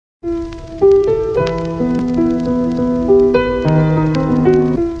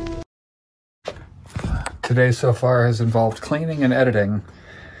Today so far has involved cleaning and editing.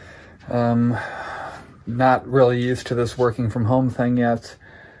 Not really used to this working from home thing yet,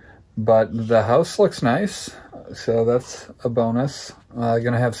 but the house looks nice, so that's a bonus.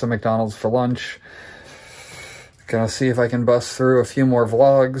 Gonna have some McDonald's for lunch. Gonna see if I can bust through a few more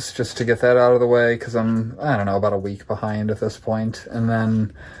vlogs just to get that out of the way, because I'm, I don't know, about a week behind at this point. And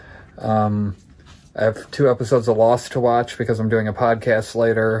then I have 2 episodes of Lost to watch because I'm doing a podcast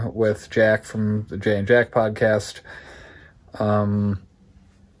later with Jack from the Jay and Jack podcast.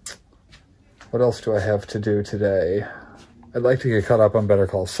 What else do I have to do today? I'd like to get caught up on Better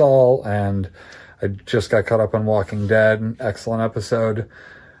Call Saul, and I just got caught up on Walking Dead. Excellent episode.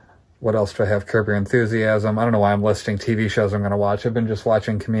 What else do I have? Curb Your Enthusiasm. I don't know why I'm listing TV shows I'm going to watch. I've been just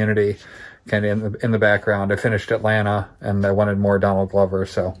watching Community kind of in the background. I finished Atlanta, and I wanted more Donald Glover,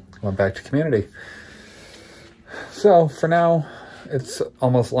 so I went back to Community. So, for now, it's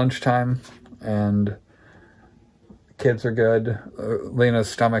almost lunchtime, and kids are good. Lena's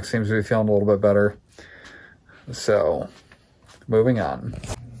stomach seems to be feeling a little bit better. So, moving on.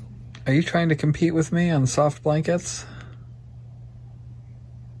 Are you trying to compete with me on soft blankets?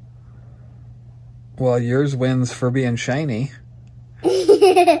 Well, yours wins for being shiny.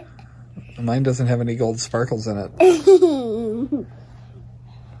 Mine doesn't have any gold sparkles in it.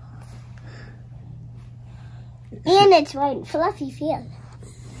 And it's white, fluffy feel.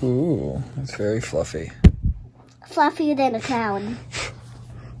 Ooh, that's very fluffy. Fluffier than a clown.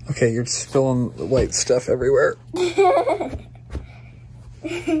 Okay, you're spilling white stuff everywhere.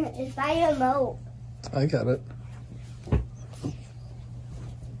 It's by a remote. I got it.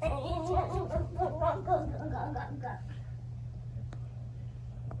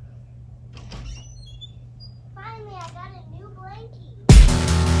 Finally, I got a new blankie.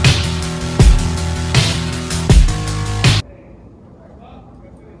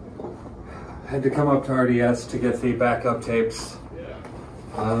 Had to come up to RDS to get the backup tapes.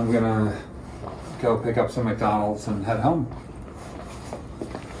 I'm gonna go pick up some McDonald's and head home.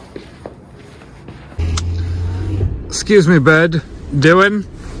 Excuse me, bud. Doing?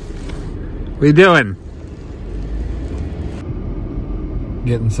 We doing?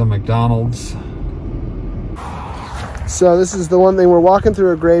 Getting some McDonald's. So this is the one thing, we're walking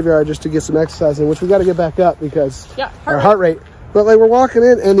through a graveyard just to get some exercise in, which we got to get back up because our heart rate. But like we're walking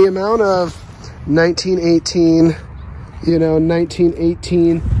in, and the amount of 1918, you know,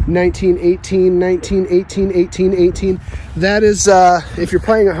 1918, 1918, 1918, 1818. That is, if you're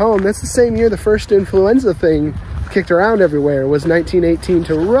playing at home, that's the same year the first influenza thing kicked around everywhere, was 1918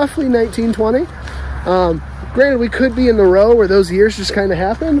 to roughly 1920. Granted, we could be in the row where those years just kind of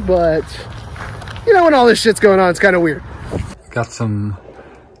happened, but you know, when all this shit's going on, it's kind of weird. Got some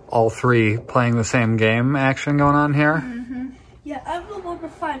all 3 playing the same game action going on here. Yeah, I have a little over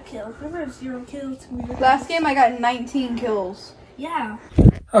 5 kills. Remember, I have 0 kills. Last game, I got 19 kills. Yeah.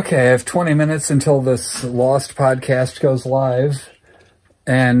 Okay, I have 20 minutes until this Lost podcast goes live.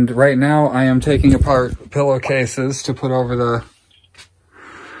 And right now, I am taking apart pillowcases to put over the...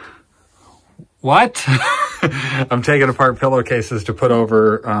 What? I'm taking apart pillowcases to put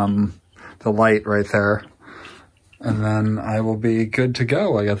over the light right there. And then I will be good to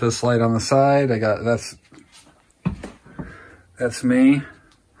go. I got this light on the side. I got... That's me.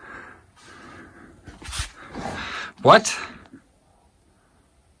 What?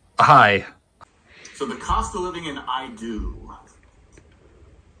 Hi. So the cost of living in I do.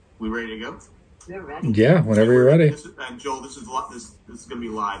 We ready to go? They're ready. Yeah, whenever you're ready. And Joel, this is going to be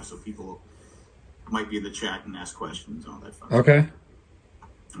live, so people might be in the chat and ask questions and all that fun. Okay.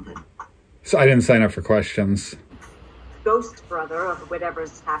 Okay. So I didn't sign up for questions. Ghost brother of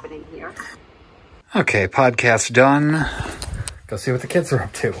whatever's happening here. Okay, podcast done. Go see what the kids are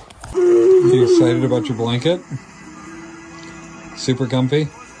up to. You excited about your blanket? Super comfy?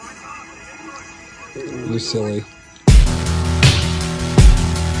 You're silly.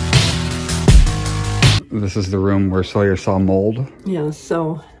 This is the room where Sawyer saw mold. Yeah,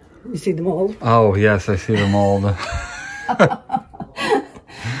 so you see the mold? Oh, yes, I see the mold.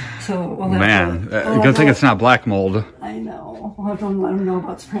 So, well, Man, good thing it's not black mold. I know. We'll have to let them know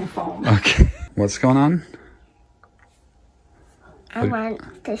about spray foam. Okay. What's going on? I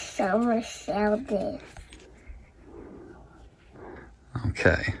want to show Michelle this.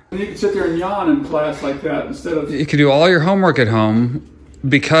 Okay. You can sit there and yawn in class like that instead of... You can do all your homework at home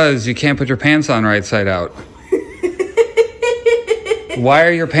because you can't put your pants on right side out. Why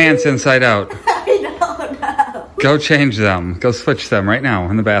are your pants inside out? I don't know. Go change them. Go switch them right now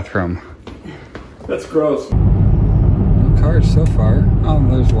in the bathroom. That's gross. No cars so far. Oh,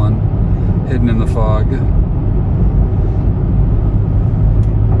 there's one. Hidden in the fog. It's 1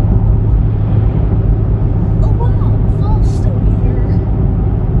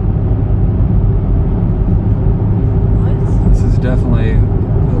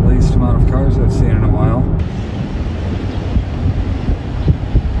 most amount of cars I've seen in a while.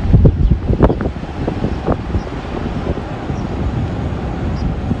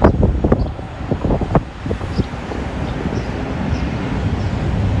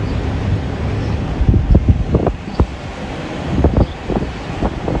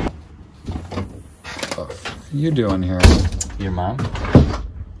 What are you doing here? Your mom? I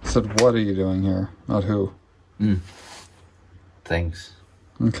said, what are you doing here? Not who. Thanks.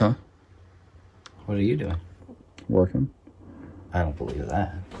 Okay. What are you doing? Working. I don't believe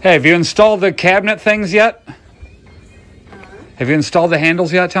that. Hey, have you installed the cabinet things yet? Have you installed the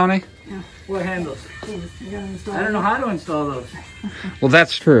handles yet, Tony? Yeah. What handles? I don't know how to install those. Well,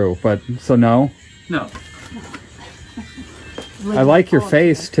 that's true, but so no? No. I like your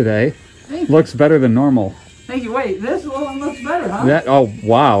face today. Looks better than normal. Thank you. Wait, this one looks better, huh? That, oh,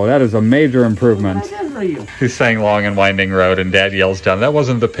 wow, that is a major improvement. What did I do for you? He's saying long and winding road, and Dad yells down, that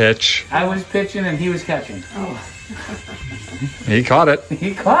wasn't the pitch. I was pitching and he was catching. Oh. He caught it.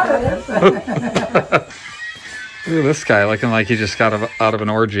 He caught it. Look at this guy looking like he just got out of an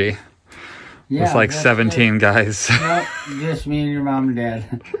orgy. Yeah, with like 17 guys. No, just me and your mom and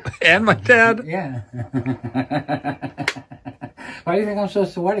dad. And my dad? Yeah. Why do you think I'm so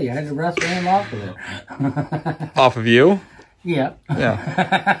sweaty? I had to wrestle him off of it. Off of you? Yeah.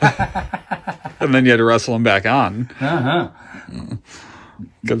 Yeah. And then you had to wrestle him back on. Uh-huh.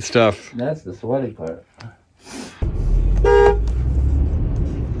 Good stuff. That's the sweaty part.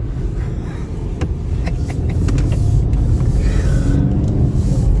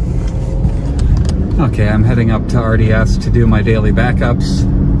 Okay, I'm heading up to RDS to do my daily backups,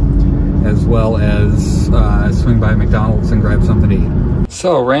 as well as swing by McDonald's and grab something to eat.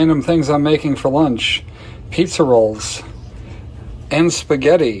 So, random things I'm making for lunch. Pizza rolls, and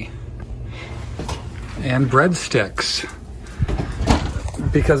spaghetti, and breadsticks.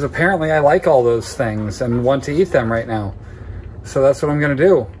 Because apparently I like all those things and want to eat them right now. So that's what I'm gonna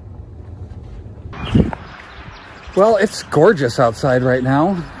do. Well, it's gorgeous outside right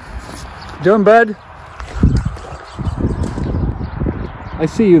now. Doing, bud? I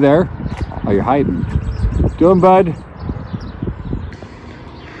see you there. Oh, you're hiding. Doing, bud?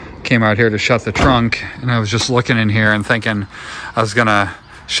 Came out here to shut the trunk, and I was just looking in here and thinking I was gonna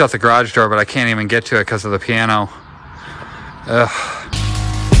shut the garage door, but I can't even get to it because of the piano. Ugh.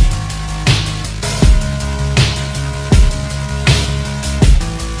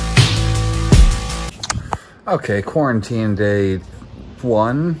 Okay, quarantine day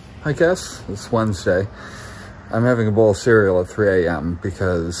 1, I guess. It's Wednesday. I'm having a bowl of cereal at 3 a.m.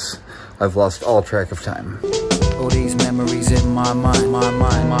 because I've lost all track of time. All these memories in my mind, my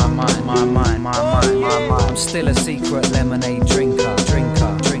mind, my mind, my mind, my mind, my mind. I'm still a secret lemonade drinker.